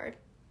metaphor.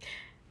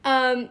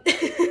 But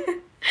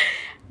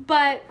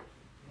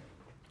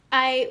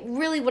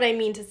what I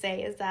mean to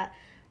say is that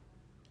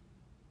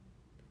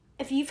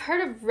if you've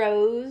heard of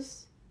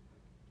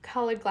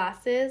rose-colored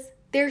glasses,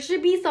 there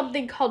should be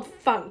something called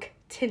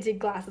funk-tinted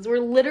glasses, where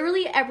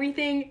literally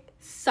everything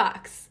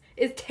sucks,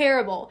 is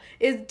terrible,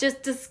 is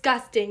just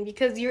disgusting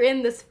because you're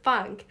in this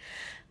funk.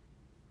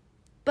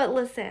 But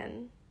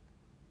listen,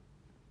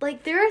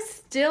 like there are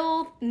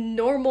still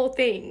normal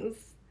things,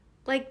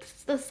 like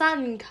the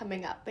sun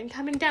coming up and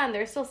coming down.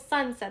 There's still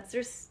sunsets.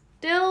 There's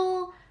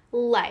still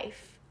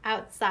life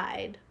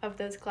outside of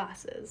those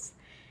glasses.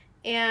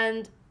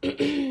 And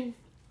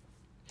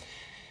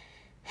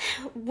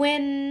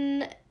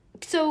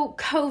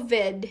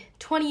COVID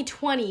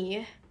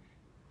 2020,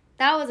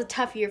 that was a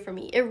tough year for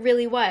me. It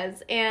really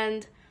was.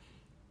 And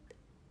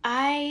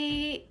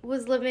I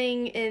was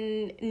living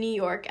in New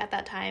York at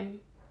that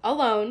time,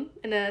 alone,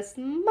 in a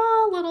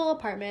small little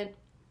apartment.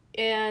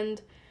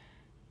 And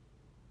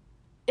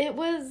it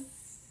was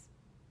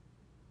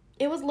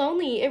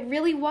lonely. It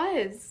really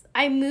was.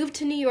 I moved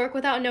to New York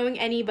without knowing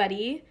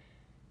anybody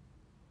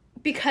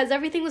because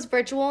everything was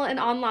virtual and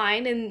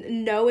online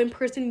and no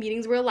in-person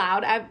meetings were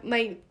allowed.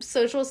 My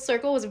social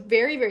circle was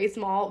very, very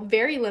small,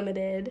 very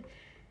limited.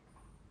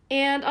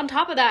 And on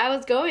top of that, I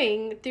was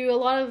going through a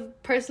lot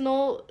of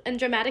personal and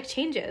dramatic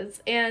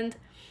changes. And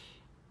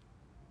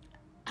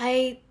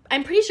I'm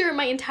pretty sure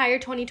my entire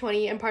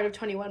 2020 and part of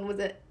 21 was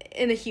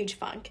in a huge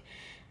funk.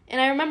 And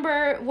I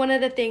remember one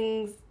of the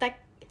things that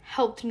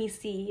helped me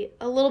see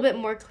a little bit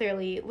more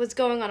clearly was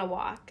going on a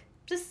walk,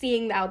 just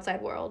seeing the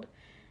outside world.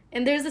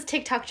 And there's this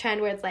TikTok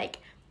trend where it's like,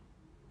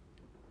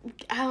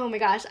 oh my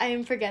gosh, I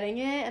am forgetting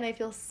it, and I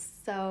feel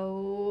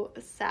so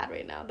sad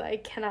right now that I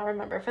cannot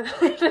remember for the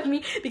life of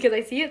me because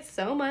I see it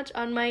so much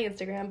on my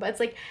Instagram, but it's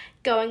like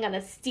going on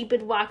a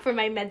stupid walk for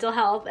my mental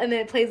health, and then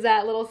it plays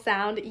that little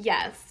sound.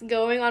 Yes,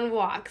 going on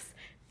walks.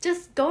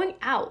 Just going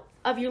out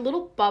of your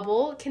little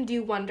bubble can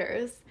do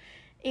wonders.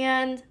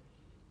 And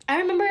I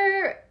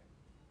remember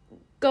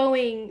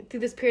going through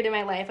this period in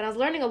my life, and I was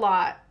learning a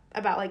lot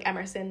about like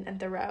Emerson and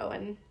Thoreau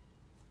and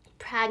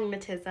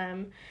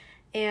pragmatism,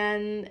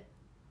 and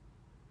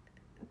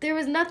there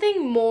was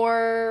nothing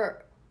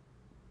more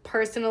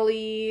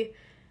personally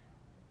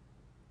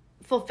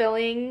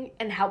fulfilling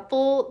and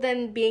helpful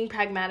than being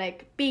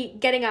pragmatic,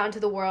 getting out into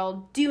the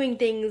world, doing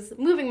things,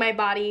 moving my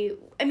body.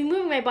 I mean,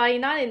 moving my body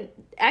not in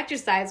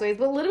exercise ways,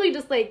 but literally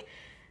just like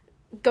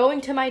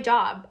going to my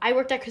job. I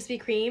worked at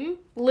Krispy Kreme,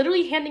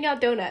 literally handing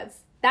out donuts.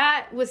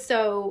 That was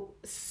so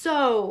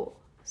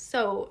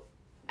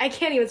I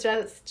can't even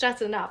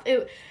stress enough.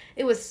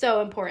 It was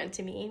so important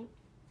to me.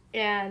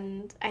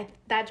 And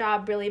that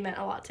job really meant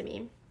a lot to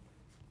me.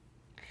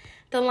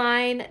 The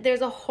line,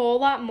 there's a whole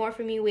lot more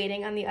for me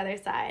waiting on the other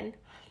side.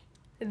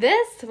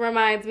 This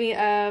reminds me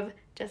of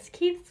just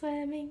keep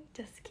swimming,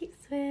 just keep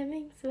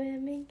swimming.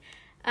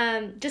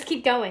 Just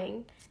keep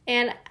going.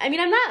 And I mean,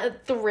 I'm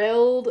not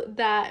thrilled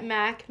that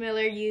Mac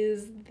Miller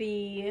used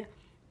the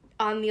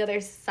on the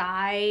other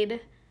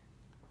side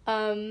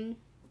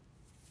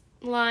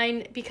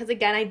line, because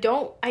again, I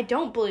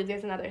don't believe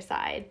there's another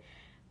side.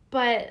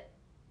 But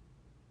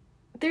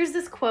there's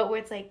this quote where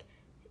it's like,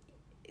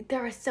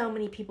 there are so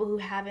many people who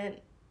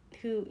haven't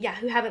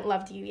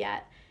loved you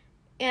yet.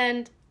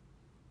 And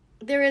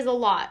there is a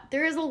lot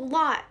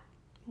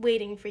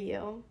waiting for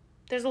you.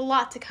 There's a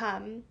lot to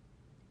come.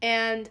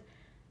 And,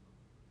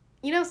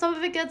 you know, some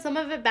of it good, some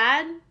of it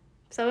bad,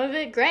 some of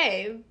it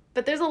gray,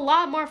 but there's a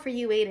lot more for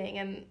you waiting.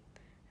 And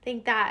I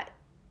think that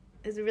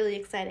is really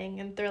exciting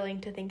and thrilling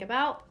to think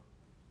about.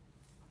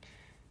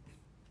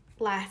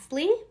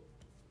 Lastly,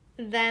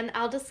 then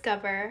I'll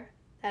discover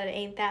that it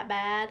ain't that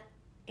bad,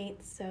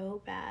 ain't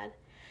so bad.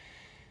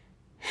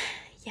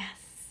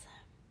 Yes.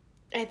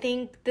 I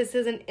think this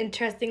is an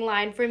interesting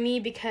line for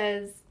me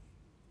because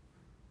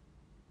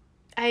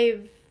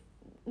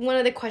one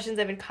of the questions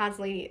I've been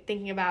constantly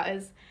thinking about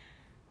is,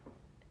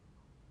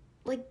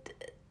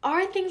 like,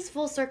 are things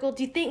full circle?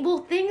 Will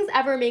things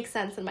ever make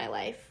sense in my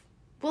life?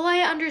 Will I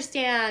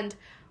understand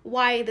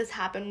why this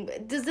happened?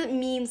 Does it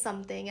mean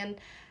something? And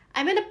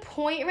I'm at a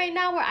point right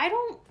now where I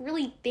don't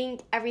really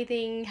think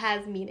everything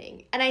has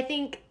meaning. And I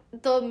think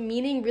the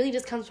meaning really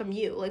just comes from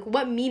you. Like,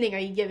 what meaning are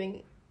you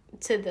giving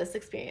to this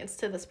experience,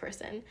 to this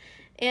person?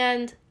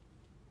 And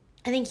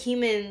I think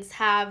humans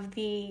have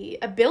the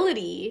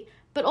ability,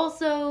 but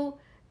also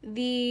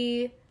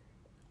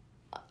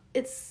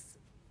it's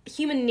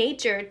human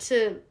nature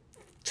to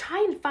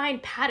try and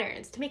find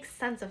patterns, to make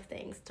sense of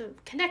things, to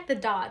connect the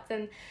dots.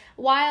 And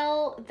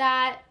while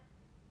that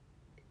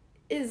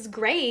is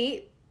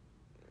great,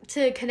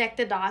 to connect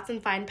the dots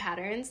and find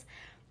patterns,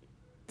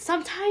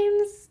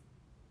 sometimes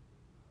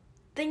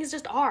things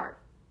just are.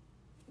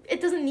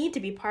 It doesn't need to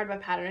be part of a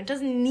pattern. It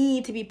doesn't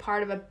need to be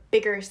part of a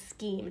bigger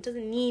scheme. It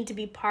doesn't need to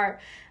be part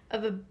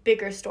of a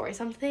bigger story.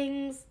 Some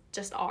things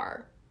just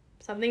are.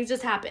 Some things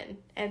just happen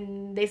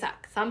and they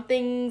suck. Some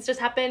things just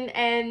happen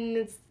and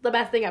it's the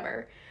best thing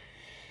ever.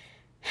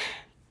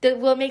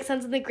 Will it make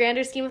sense in the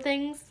grander scheme of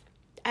things?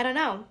 I don't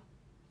know.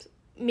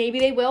 Maybe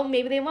they will,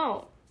 maybe they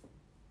won't.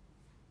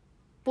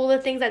 Will the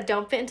things that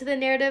don't fit into the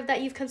narrative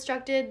that you've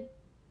constructed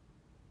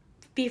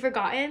be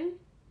forgotten,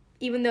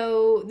 even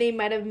though they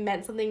might have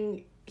meant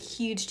something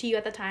huge to you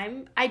at the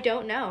time? I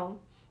don't know.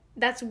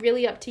 That's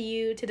really up to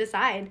you to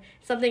decide.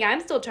 Something I'm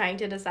still trying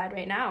to decide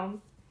right now.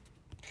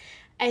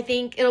 I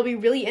think it'll be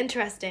really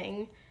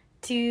interesting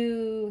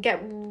to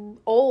get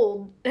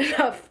old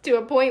enough to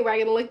a point where I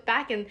can look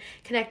back and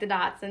connect the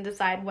dots and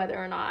decide whether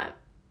or not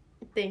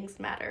things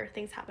matter.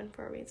 Things happen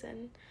for a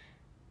reason.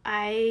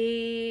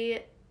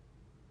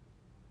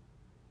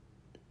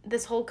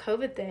 This whole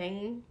COVID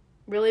thing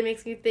really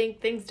makes me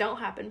think things don't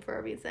happen for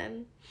a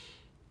reason.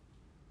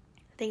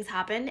 things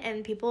happen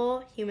and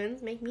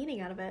humans make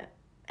meaning out of it.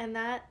 And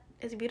that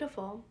is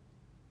beautiful.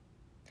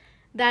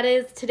 That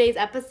is today's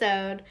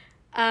episode.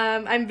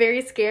 I'm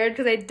very scared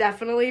because I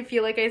definitely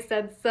feel like I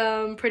said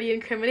some pretty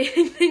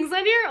incriminating things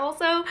on here.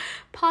 Also,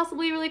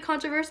 possibly really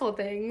controversial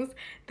things.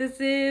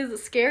 This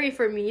is scary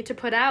for me to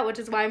put out, which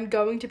is why I'm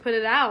going to put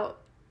it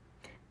out.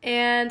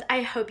 And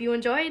I hope you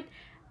enjoyed.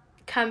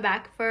 Come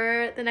back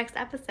for the next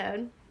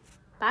episode.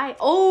 Bye.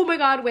 Oh my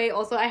god, wait,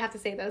 also I have to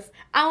say this.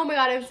 Oh my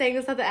god, I'm saying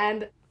this at the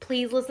end.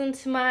 Please listen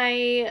to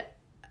my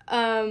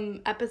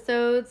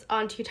episodes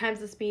on 2 times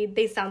the speed.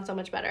 They sound so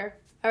much better.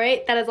 All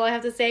right, that is all I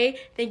have to say.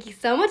 Thank you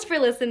so much for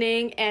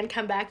listening, and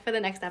come back for the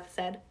next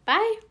episode.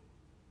 Bye.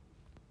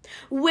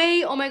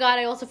 Wait, oh my god,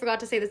 I also forgot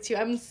to say this too.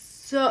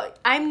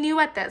 I'm new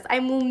at this.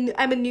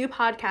 I'm a new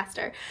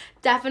podcaster.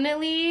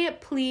 Definitely,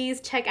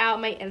 please check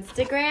out my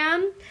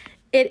Instagram.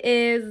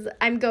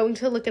 I'm going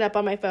to look it up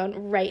on my phone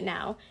right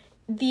now.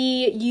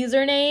 The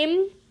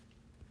username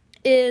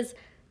is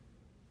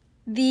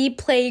The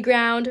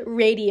Playground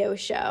Radio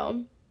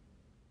Show.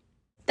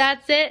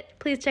 That's it.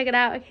 Please check it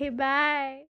out. Okay, bye.